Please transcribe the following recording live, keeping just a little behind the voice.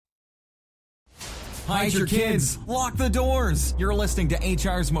Hide your kids. Lock the doors. You're listening to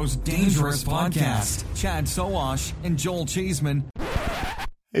HR's most dangerous podcast. Chad Sowash and Joel Cheeseman.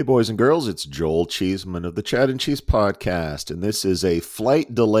 Hey, boys and girls, it's Joel Cheeseman of the Chad and Cheese Podcast, and this is a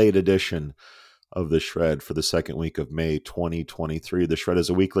flight-delayed edition of The Shred for the second week of May 2023. The Shred is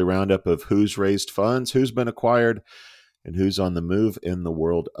a weekly roundup of who's raised funds, who's been acquired, and who's on the move in the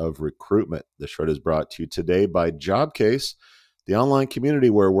world of recruitment. The Shred is brought to you today by Jobcase, the online community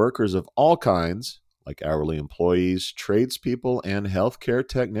where workers of all kinds, like hourly employees, tradespeople, and healthcare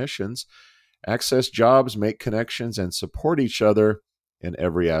technicians, access jobs, make connections, and support each other in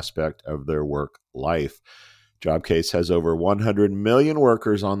every aspect of their work life. Jobcase has over 100 million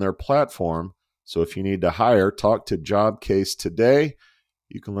workers on their platform, so if you need to hire, talk to Jobcase today.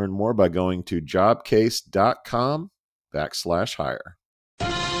 You can learn more by going to jobcase.com/hire.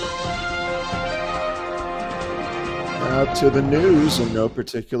 Now to the news in no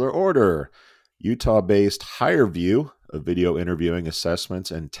particular order. Utah-based Hirevue, a video interviewing,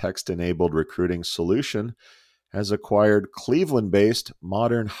 assessments, and text-enabled recruiting solution, has acquired Cleveland-based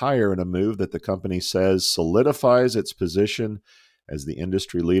Modern Hire in a move that the company says solidifies its position as the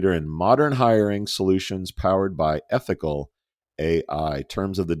industry leader in modern hiring solutions powered by ethical AI.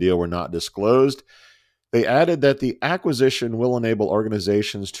 Terms of the deal were not disclosed. They added that the acquisition will enable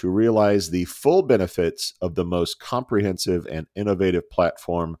organizations to realize the full benefits of the most comprehensive and innovative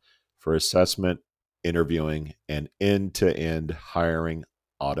platform for assessment, interviewing, and end-to-end hiring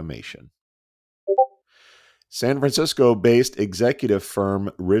automation. San Francisco-based executive firm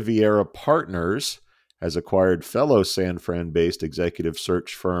Riviera Partners has acquired fellow San Fran-based executive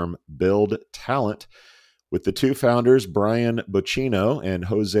search firm Build Talent, with the two founders, Brian Bocchino and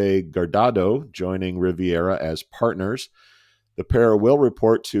Jose Guardado, joining Riviera as partners. The pair will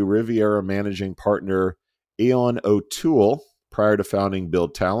report to Riviera managing partner Eon O'Toole. Prior to founding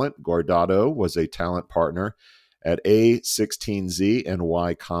Build Talent, Guardado was a talent partner at A16Z and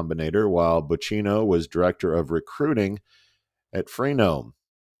Y Combinator, while Bocchino was director of recruiting at Freenome.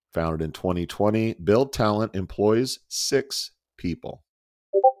 Founded in 2020, Build Talent employs 6 people.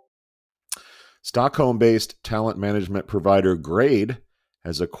 Stockholm-based talent management provider Grade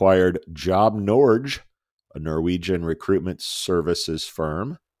has acquired Jobnorge, a Norwegian recruitment services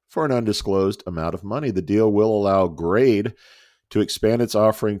firm, for an undisclosed amount of money. The deal will allow Grade to expand its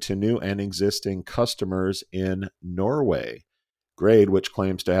offering to new and existing customers in Norway. Grade, which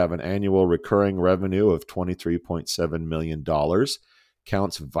claims to have an annual recurring revenue of $23.7 million,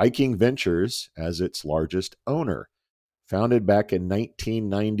 counts Viking Ventures as its largest owner. Founded back in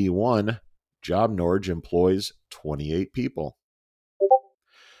 1991, Jobnorge employs 28 people.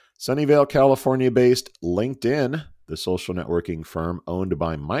 Sunnyvale, California-based LinkedIn, the social networking firm owned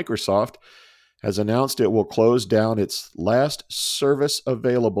by Microsoft, has announced it will close down its last service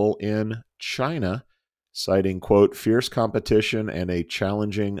available in China, citing, quote, fierce competition and a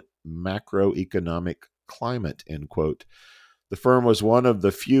challenging macroeconomic climate, end quote. The firm was one of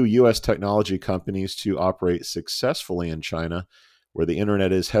the few U.S. technology companies to operate successfully in China, where the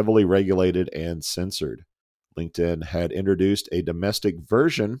internet is heavily regulated and censored. LinkedIn had introduced a domestic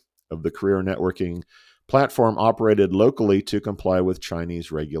version of the career networking platform operated locally to comply with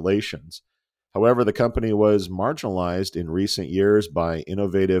Chinese regulations. However, the company was marginalized in recent years by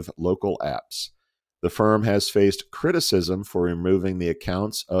innovative local apps. The firm has faced criticism for removing the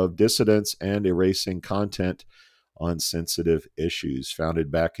accounts of dissidents and erasing content on sensitive issues.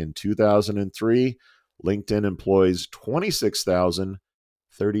 Founded back in 2003, LinkedIn employs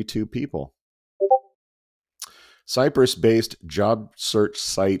 26,032 people. Cyprus-based job search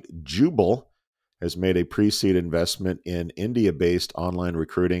site Jooble has made a pre-seed investment in India-based online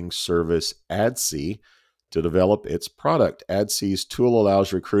recruiting service Adsee to develop its product. Adsee's tool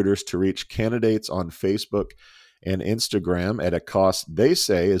allows recruiters to reach candidates on Facebook and Instagram at a cost they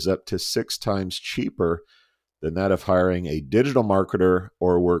say is up to 6 times cheaper than that of hiring a digital marketer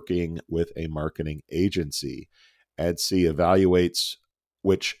or working with a marketing agency. Adsee evaluates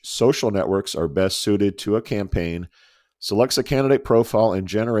which social networks are best suited to a campaign, selects a candidate profile, and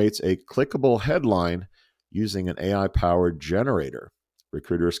generates a clickable headline using an AI-powered generator.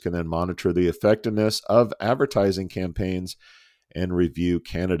 Recruiters can then monitor the effectiveness of advertising campaigns and review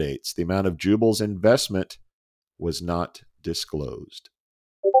candidates. The amount of Jooble's investment was not disclosed.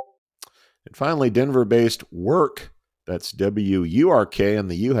 And finally, Denver-based Würk, that's W-U-R-K,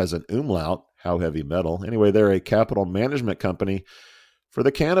 and the U has an umlaut. How heavy metal. Anyway, they're a capital management company for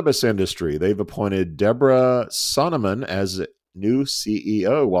the cannabis industry. They've appointed Deborah Sonneman as new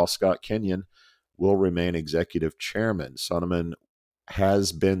CEO, while Scott Kenyon will remain executive chairman. Sonneman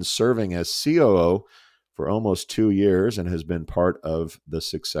has been serving as COO for almost 2 years and has been part of the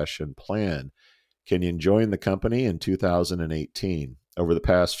succession plan. Kenyon joined the company in 2018. Over the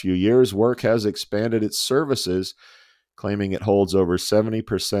past few years, Würk has expanded its services, claiming it holds over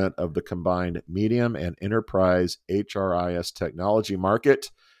 70% of the combined medium and enterprise HRIS technology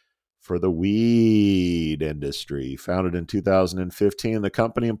market for the weed industry. Founded in 2015, the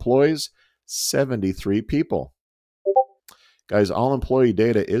company employs 73 people. Guys, all employee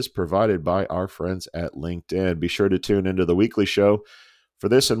data is provided by our friends at LinkedIn. Be sure to tune into the weekly show for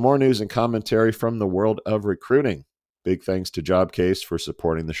this and more news and commentary from the world of recruiting. Big thanks to Jobcase for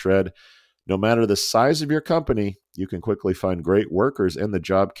supporting the shred. No matter the size of your company, you can quickly find great workers in the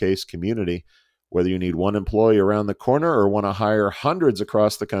Jobcase community. Whether you need one employee around the corner or want to hire hundreds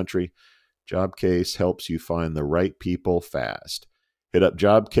across the country, Jobcase helps you find the right people fast. Hit up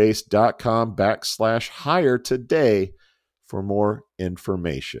jobcase.com/hire today for more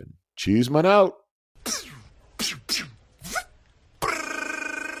information. Cheeseman out.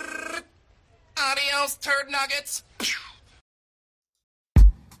 Adios, turd nuggets.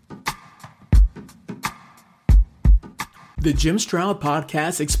 The Jim Stroud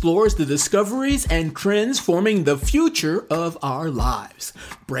Podcast explores the discoveries and trends forming the future of our lives.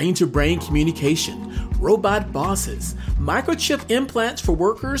 Brain-to-brain communication, robot bosses, microchip implants for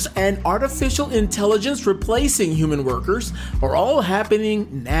workers, and artificial intelligence replacing human workers are all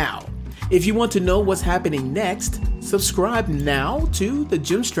happening now. If you want to know what's happening next, subscribe now to the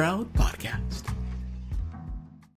Jim Stroud Podcast.